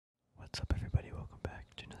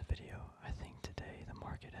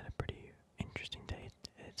interesting day.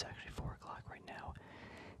 It's actually 4 o'clock right now.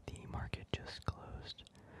 The market just closed.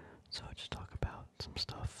 So I'll just talk about some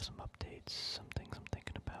stuff, some updates, some things I'm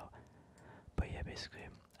thinking about. But yeah, basically,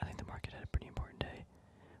 I think the market had a pretty important day.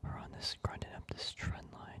 We're on this, grinding up this trend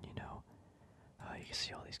line, you know. You can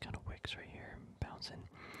see all these kind of wicks right here bouncing.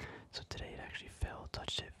 So today it actually fell,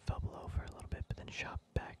 touched it, fell below for a little bit, but then shot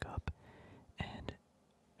back up. And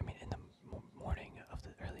I mean, in the morning of the,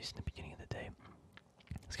 or at least in the beginning of the day,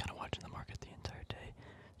 I was kind of watching the market the entire day.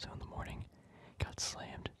 So in the morning, got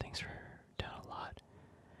slammed. Things were down a lot.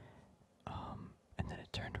 And then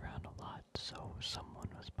it turned around a lot. So someone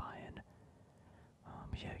was buying.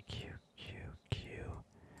 Yeah, Q, Q, Q.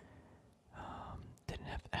 Didn't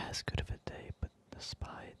have as good of a day, but the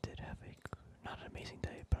SPY did have not an amazing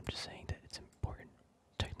day. But I'm just saying that it's important,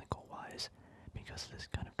 technical wise, because of this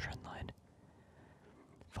kind of trend line.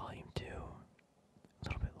 Volume 2, a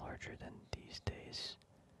little bit larger than these days.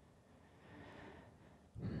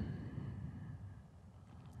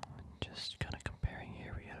 Just kind of comparing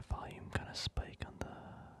here, we got a volume kind of spike on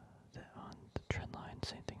the trend line.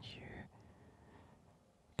 Same thing here,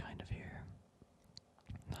 kind of here.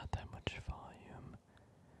 Not that much volume.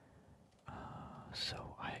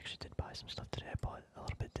 So I actually did buy some stuff today. I bought a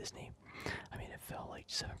little bit Disney. I mean, it fell like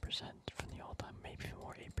 7% from the all-time, maybe even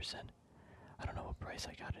more, 8%. I don't know what price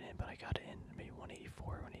I got it in, but I got it in maybe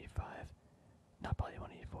 184, 185. Not probably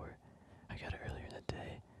 184. I got it earlier in the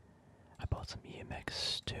day. I bought some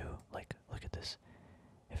EMX too. Like, look at this.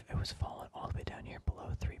 If it was falling all the way down here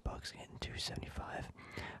below $3, getting 275.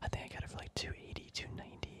 I think I got it for like 280,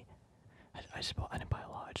 290. I didn't buy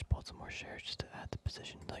a lot. I just bought some more shares just to add the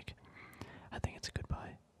position. Like, I think it's a good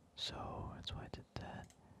buy. So that's why I did that.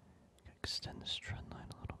 Extend this trend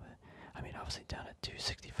line a little bit. I mean, obviously down at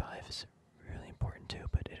 265 is really important too,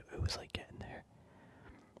 but it was like getting there.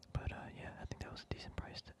 But yeah, I think that was a decent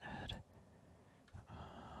price to add.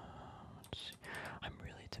 Let's see. I'm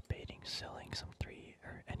really debating selling some 3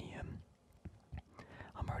 or NEM.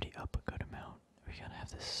 I'm already up a good amount. We kind of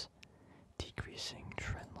have this decreasing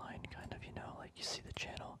trend line, kind of, you know, like you see the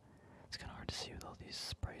channel. It's kind of hard to see with all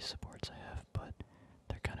these price supports I have, but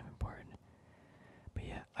they're kind of important. But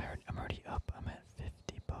yeah, I'm already up. I'm at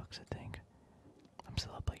 $50, I think. I'm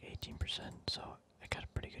still up like 18%, so I got a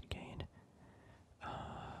pretty good gain.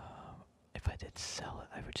 If I did sell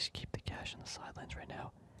it, I would just keep the cash on the sidelines right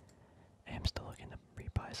now. I am still looking to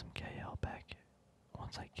rebuy some KL back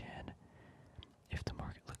once I can, if the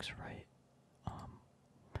market looks right.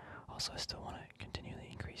 Also, I still want to continually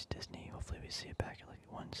increase Disney. Hopefully we see it back at like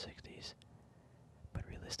 160s. But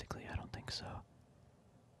realistically, I don't think so.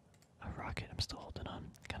 A Rocket, I'm still holding on.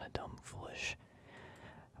 Kind of dumb, foolish.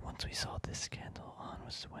 Once we saw this candle on,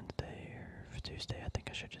 was Wednesday or Tuesday, I think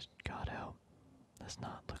I should just got out.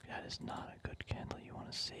 That is not a good candle you want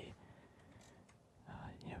to see.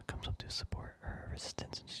 You know, it comes up to a support or a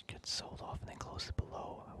resistance and just gets sold off and then closes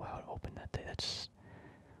below. Wow, it opened that day.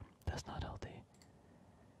 That's not healthy.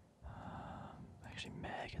 Actually,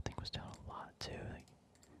 Mag I think was down a lot too. Like,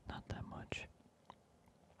 not that much.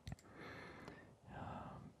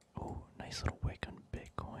 Oh, nice little wick on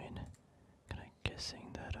Bitcoin. Kind of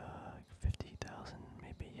guessing that 50,000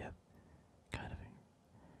 maybe. Yep. Kind of.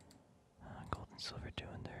 Gold and silver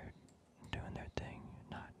doing their thing,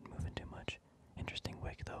 not moving too much. Interesting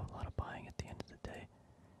wick though, a lot of buying at the end of the day.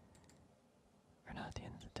 Or not at the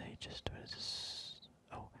end of the day, just what is this?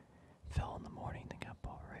 Oh, fell in the morning, then got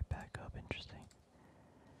bought right back up. Interesting.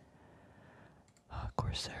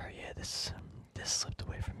 Corsair, yeah, this slipped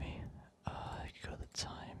away from me. I could go to the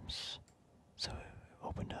times. So it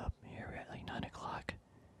opened up here at like 9 o'clock.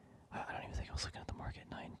 I don't even think I was looking at the market.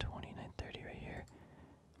 9:20, 9:30 right here.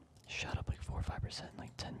 Shot up like 4 or 5% in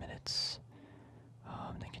like 10 minutes.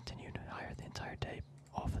 Then continued higher the entire day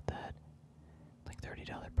off of that. Like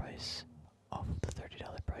 $30 price. Off of the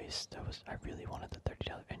 $30 price. I really wanted the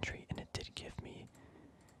 $30 entry, and it did give me,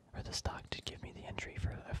 or the stock did give me the entry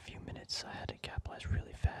for a few minutes. I had to capitalize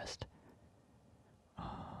really fast.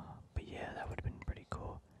 But yeah, that would have been pretty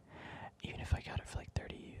cool. Even if I got it for like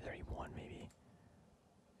 30, 31 maybe.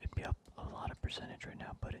 It'd be up a lot of percentage right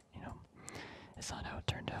now, but you know, it's not how it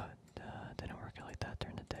turned out. It didn't work out like that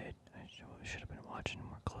during the day. I should have been watching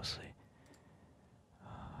more closely.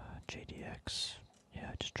 JDX,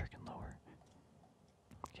 yeah, just tricking lower.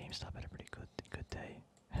 GameStop had a pretty good day.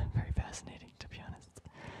 Very fascinating, to be honest.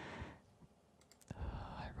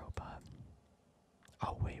 iRobot.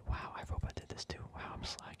 Oh wait, wow, iRobot did this too. Wow, I'm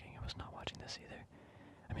slacking. I was not watching this either.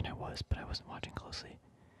 I mean, I was, but I wasn't watching closely.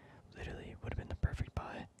 Literally, would have been the perfect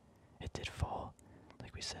buy. It did fall.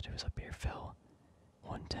 Like we said, it was up here, fell.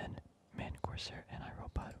 110, man, Corsair, and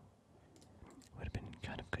iRobot would have been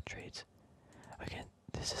kind of good trades. again,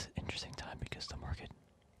 this is an interesting time because the market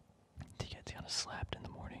gets kind of slapped in the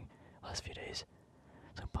morning last few days.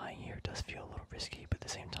 So buying here does feel a little risky, but at the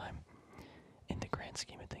same time, in the grand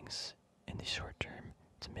scheme of things, in the short term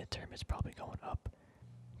to mid-term, it's probably going up.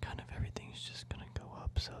 Kind of everything's just gonna go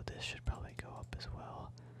up, so this should probably go up as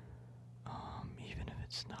well. Even if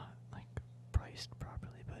it's not like priced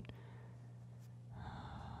properly, but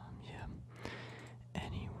yeah.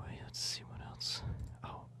 Anyway, let's see what else.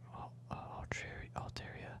 Oh,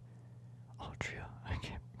 Altria, I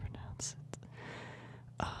can't pronounce it.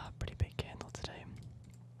 Pretty big candle today.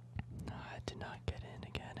 No, I did not get in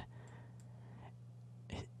again.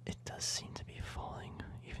 It does seem to be falling,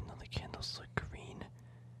 even though the candles look green.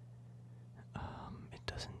 It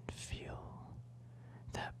doesn't feel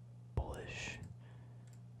that bullish.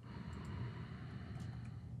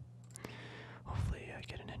 Hopefully I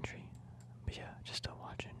get an entry. But yeah, just still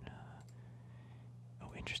watching.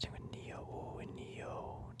 Oh, interesting with Neo. Oh, and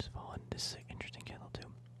Neo it's falling. This is an interesting candle too.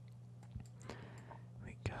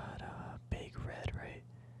 We got big red, right?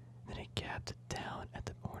 Then it gapped down at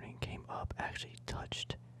the morning, came up, actually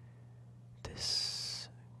touched this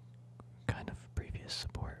kind of previous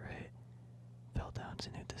support, right? Fell down to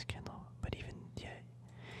this candle, but even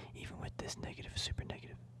with this negative, super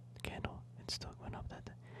negative candle, it still went up. That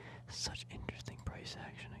such interesting price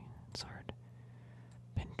action. It's hard.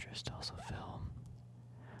 Pinterest also fell,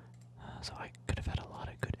 so I could have had a lot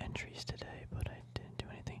of good entries today, but I didn't do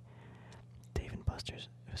anything. Dave and Buster's,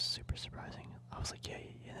 it was super surprising. I was like,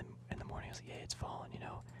 yay, and in the morning I was like, yay, it's fallen, you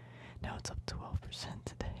know. Now it's up 12%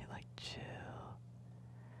 today, like, chill.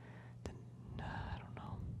 Then, I don't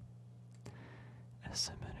know.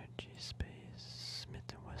 SM Energy Space,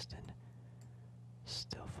 Smith & Weston,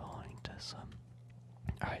 still falling. Tesla.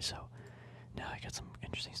 Alright, so now I got some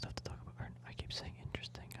interesting stuff to talk about. Or I keep saying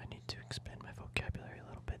interesting. I need to expand my vocabulary a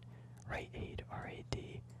little bit. Rite Aid,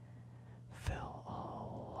 RAD, fell a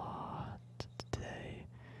lot today.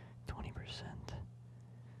 20%.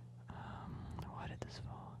 Why did this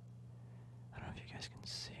fall? I don't know if you guys can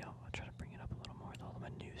see. I'll try to bring it up a little more with all of my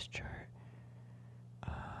news chart.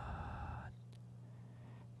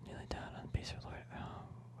 Nearly down on Pacer Lord.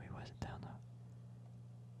 Wait, why is it down though?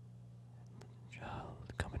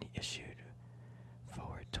 The company issued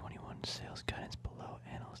forward 21 sales guidance below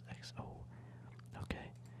analyst XO.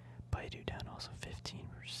 Okay. Baidu down also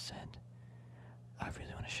 15%. I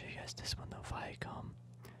really want to show you guys this one though. Viacom.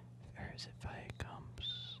 Or is it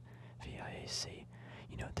Viacom's? VIAC.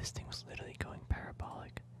 You know, this thing was literally going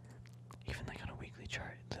parabolic. Even like on a weekly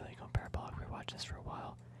chart, literally going parabolic. We were watching this for a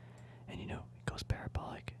while. And you know, it goes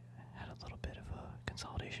parabolic. Had a little bit of a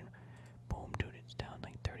consolidation. Boom, dude, it's down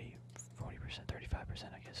like 30, 40%,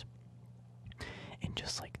 35%, I guess. In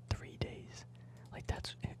just like 3 days. Like,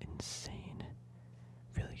 that's insane.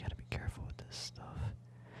 Really gotta be careful with this stuff.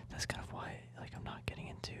 That's kind of why, like, I'm not getting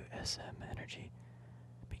into SM Energy.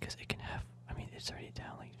 Because it can have, I mean, it's already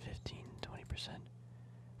down like 15, 20%.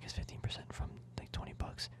 I guess 15% from like 20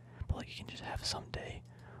 bucks. But like, you can just have some day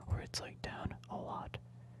where it's like down a lot.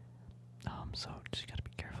 So just gotta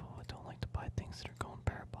be careful. I don't like to buy things that are going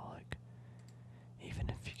parabolic. Even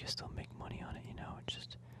if you can still make money on it, you know,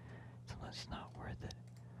 it's not worth it.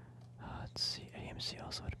 Let's see, AMC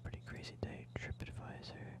also had a pretty crazy day.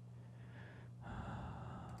 TripAdvisor.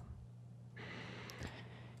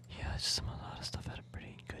 Yeah, a lot of stuff had a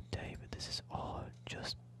pretty good day, but this is all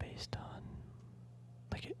just based on,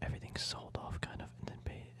 like, everything's sold off kind of, and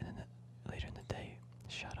then later in the day,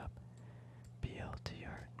 shut up.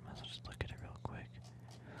 BLTR, might as well just look at it real quick.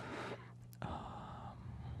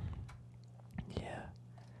 Yeah.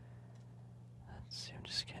 Let's see, I'm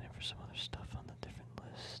just scanning for some other stuff on the different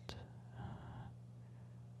list.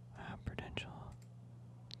 Prudential,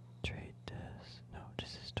 Trade Desk, no,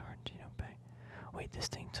 this is Tarantino Bank. Wait, this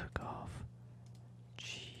thing took off.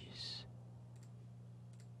 Jeez.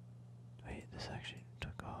 Wait, this actually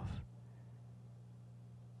took off.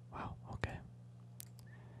 Wow, okay.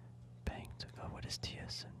 Bank took off. What is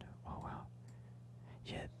TSN? Oh, wow.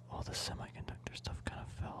 Yeah, all the semiconductor stuff kind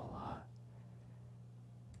of fell a lot.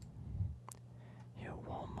 Yeah,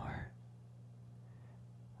 Walmart.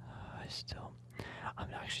 I'm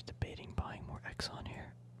actually debating buying more Exxon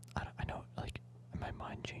here. I know, like, my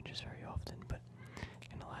mind changes very often, but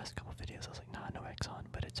in the last couple videos I was like, nah, no Exxon,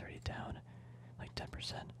 but it's already down like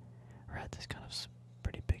 10%. We're at this kind of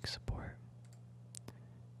pretty big support.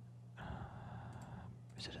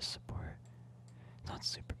 Is it a support? Not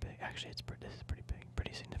super big. Actually, this is pretty big,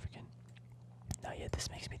 pretty significant. Now, yeah, this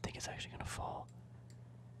makes me think it's actually gonna fall.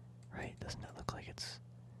 Right? Doesn't it look like it's...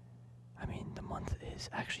 I mean, the month is...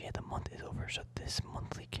 Actually, yeah, the month is over, so this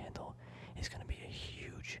monthly candle is gonna be a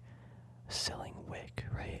huge selling wick,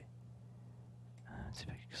 right? Let's see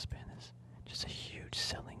if I can expand this. Just a huge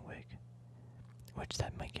selling wick, which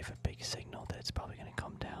that might give a big signal that it's probably going to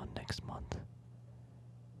come down next month.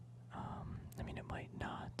 I mean, it might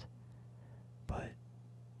not, but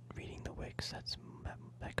reading the wicks, that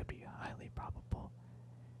could be highly probable.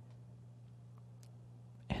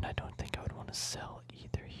 And I don't think I would want to sell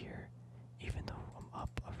either here, even though I'm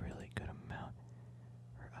up a really good amount.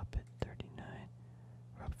 We're up at 39.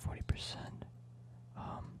 We're up 40%.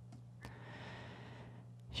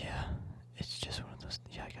 Yeah, it's just one of those.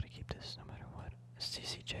 Yeah, I gotta keep this no matter what.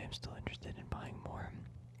 CCJ, I'm still interested in buying more.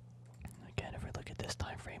 Again, if we look at this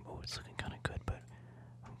time frame, oh, it's looking kind of good, but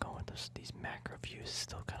I'm going with these macro views. It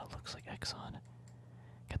still kind of looks like Exxon.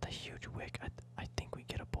 Got the huge wick. I think we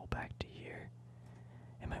get a pullback to here.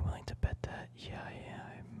 Am I willing to bet that? Yeah,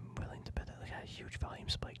 I'm willing to bet that. Look at that huge volume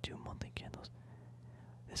spike, 2 monthly candles.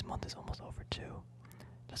 This month is almost over 2.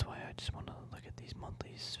 That's why I just want to look at these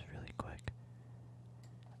monthlies really quick.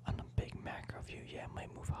 On a big macro view, yeah, it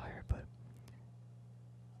might move higher, but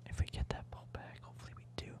if we get that pullback, hopefully we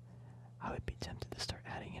do, I would be tempted to start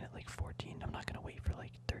adding in at like 14. I'm not going to wait for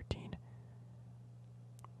like 13.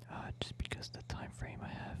 Just because the time frame I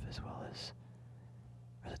have, as well as,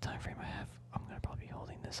 or the time frame I have, I'm going to probably be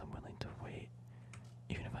holding this. I'm willing to wait,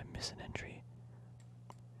 even if I miss an entry.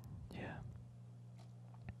 Yeah.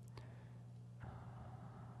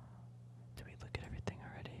 Did we look at everything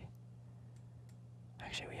already?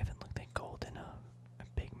 Actually, we haven't looked at gold in a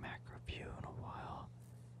big macro view in a while.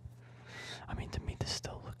 I mean, to me, this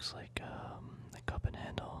still looks like a cup and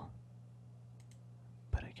handle.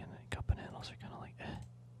 But again, the cup and handles are kind of like,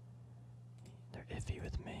 they're iffy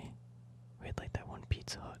with me. We had like that one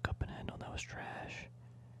Pizza Hut cup and handle that was trash.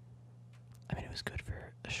 I mean, it was good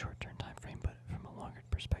for a short-term time frame, but from a longer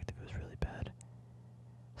perspective, it was really bad.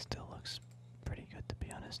 Still looks pretty good, to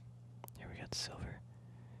be honest. Here we got silver.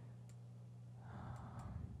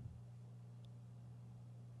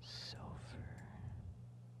 Silver.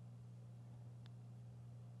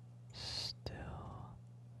 Still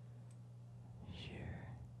here.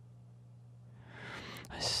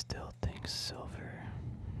 I still think silver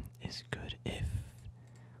is good if,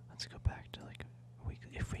 let's go back to like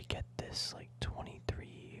if we get this like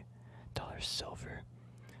 $23 silver,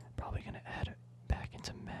 probably gonna add it back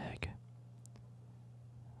into mag.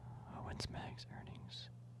 When's mag's earnings?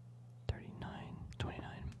 39, 29,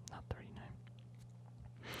 not 39.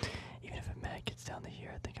 Even if a mag gets down to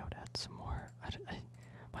here, I think I would add some more.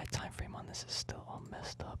 My time frame on this is still all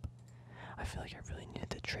messed up. I feel like I really needed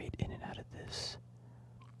to trade in and out of this,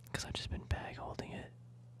 because I've just been bag holding it.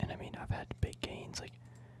 And I mean, I've had big gains, like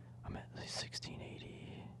I'm at like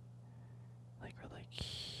 1680, like we're like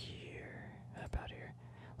here, about here.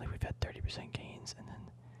 Like we've had 30% gains and then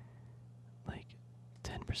like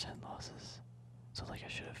 10% losses. So like I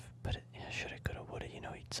should have, but yeah, shoulda, coulda, woulda. You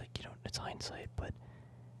know, it's like it's hindsight, but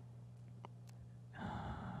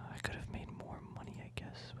I could have made more money. I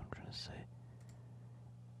guess is what I'm trying to say.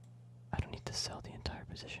 I don't need to sell the entire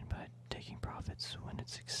position, but taking profits when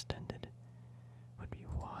it's extended would be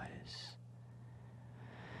wise.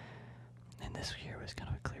 And this here was kind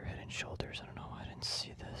of a clear head and shoulders. I don't know why I didn't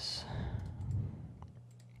see this.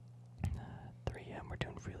 3M, we're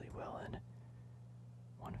doing really well in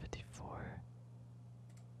 154.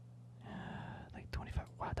 Like 25.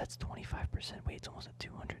 Wow, that's 25%. Wait, it's almost at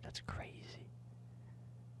 200. That's crazy.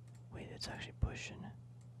 Wait, it's actually pushing.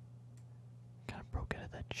 Kind of broke out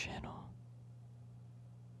of that channel.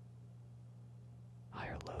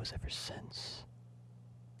 Higher lows ever since.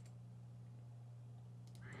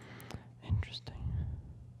 Interesting.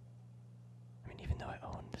 I mean, even though I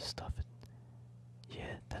own this stuff,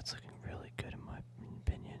 yeah, that's looking really good in my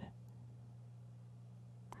opinion.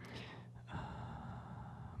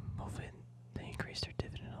 Hopefully they increased their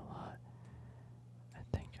dividend a lot. I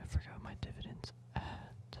think I forgot my dividends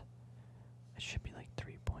at. It should be like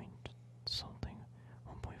 3 point something.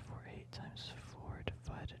 1.48 times 4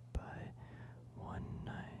 divided by 19.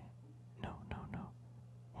 No.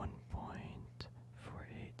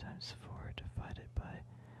 1.48 times 4 divided by.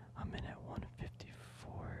 I'm in at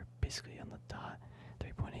 154, basically on the dot.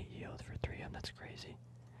 3.8 yield for 3M. That's crazy.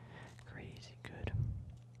 Crazy good.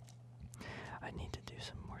 I need to do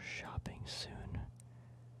some more shopping soon.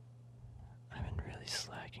 I've been really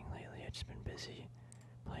slacking lately. I've just been busy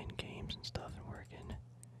playing games and stuff and working.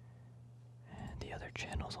 And the other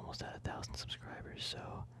channel's almost at 1,000 subscribers,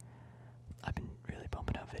 so I've been really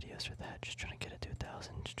bumping out videos for that, just trying to get it to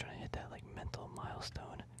 1,000, just trying to hit that like mental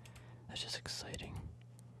milestone. That's just exciting.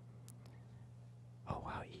 Oh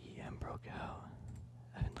wow, EEM broke out.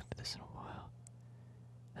 I haven't looked at this in a while.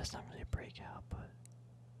 That's not really a breakout, but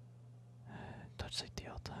touched like the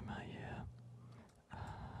all-time high, yeah.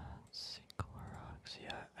 Let's see, Clorox.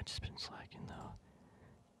 Yeah, I just been slacking though.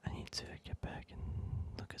 I need to get back and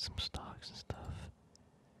look at some stocks and stuff.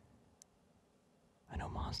 I know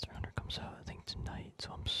Monster Hunter comes out, I think, tonight,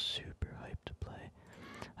 so I'm super hyped to play.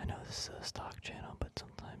 I know this is a stock channel, but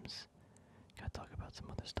sometimes gotta talk about some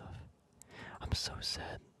other stuff. I'm so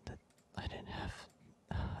sad that I didn't have.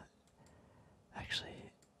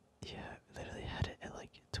 Actually, yeah, literally had it at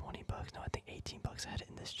like 20 bucks. No, I think 18 bucks. I had it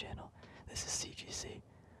in this channel. This is CGC.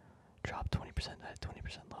 Dropped 20%. I had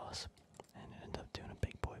 20% loss, and ended up doing a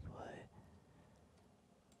big boy play.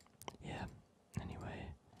 Yeah. Anyway,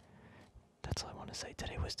 that's all I want to say.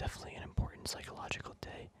 Today was definitely an important psychological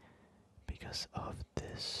day because of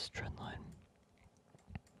this trend line.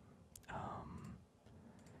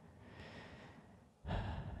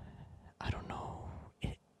 I don't know.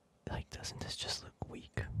 It like doesn't this just look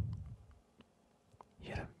weak? You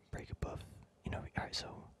gotta break above. Alright. So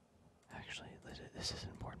actually, this is an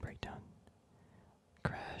important breakdown.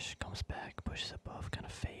 Crash comes back, pushes above, kind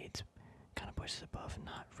of fades, kind of pushes above,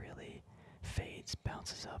 not really, fades,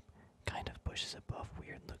 bounces up, kind of pushes above,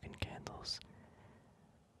 weird looking candles,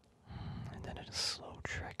 and then a slow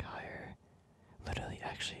trek higher. Literally,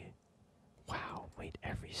 actually, wow! Wait,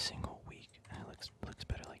 every single week, and it looks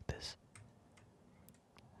better like this.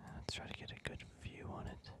 Let's try to get a good view on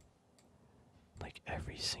it. Like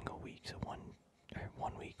every single week, so one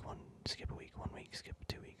week, skip a week, 1 week, skip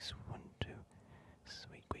 2 weeks, 1, 2,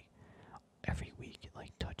 week. Every week it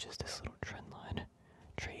like touches this little trend line,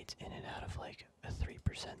 trades in and out of like a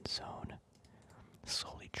 3% zone,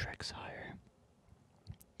 slowly treks higher.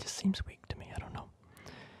 Just seems weak to me. I don't know.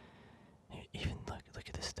 Even look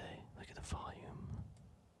at this day. Look at the volume.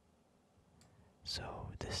 So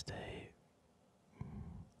this day,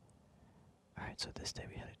 all right. So this day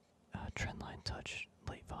we had a trend line touch,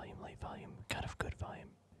 late volume, kind of good volume,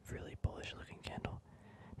 really bullish looking candle.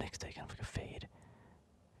 Next day, kind of like a fade.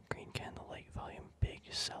 Green candle, late volume, big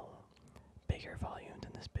sell, bigger volume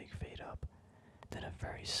than this big fade up. Then a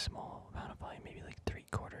very small amount of volume, maybe like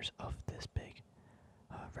 3/4 of this big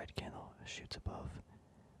red candle shoots above.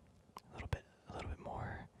 A little bit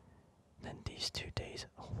more. Then these 2 days,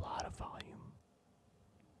 a lot of volume.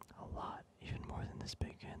 A lot, even more than this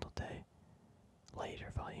big candle day.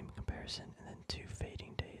 Later volume comparison, and then 2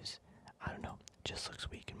 fading days. I don't know, just looks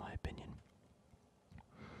weak in my opinion.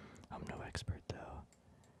 I'm no expert though.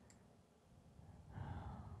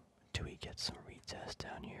 Do we get some retest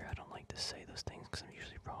down here? I don't like to say those things because I'm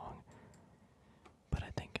usually wrong. But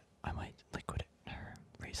I think I might liquidate or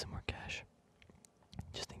raise some more cash.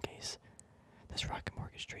 Just in case. This Rocket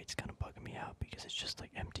Mortgage trade's kind of bugging me out because it's just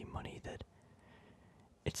like empty money that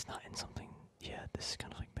it's not in something. Yeah, this is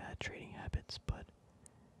kind of like bad trading habits, but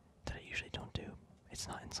that I usually don't do. It's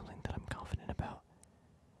not in something that I'm confident about.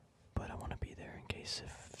 But I want to be there in case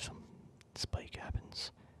if some spike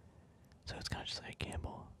happens. So it's kind of just like a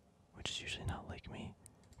gamble, which is usually not like me.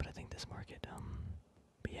 But I think this market,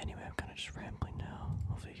 but yeah, anyway, I'm kind of just rambling now.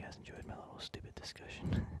 Hopefully you guys enjoyed my little stupid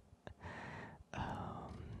discussion.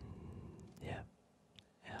 Yeah.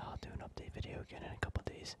 I'll do an update video again in a couple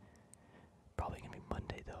days. Probably gonna be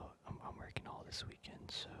Monday though. I'm working all this weekend,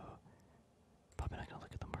 so probably not gonna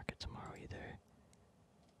look at the market tomorrow either.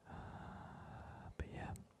 But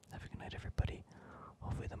yeah, have a good night, everybody.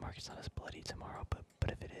 Hopefully the market's not as bloody tomorrow, but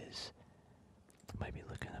if it is, I might be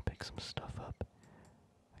looking to pick some stuff up.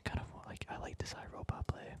 I like this iRobot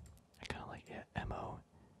play. I kind of like MO,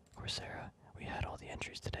 Coursera. We had all the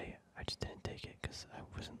entries today. I just didn't take it because I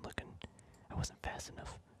wasn't fast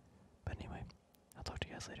enough. But anyway, I'll talk to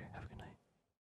you guys later. Have a good night.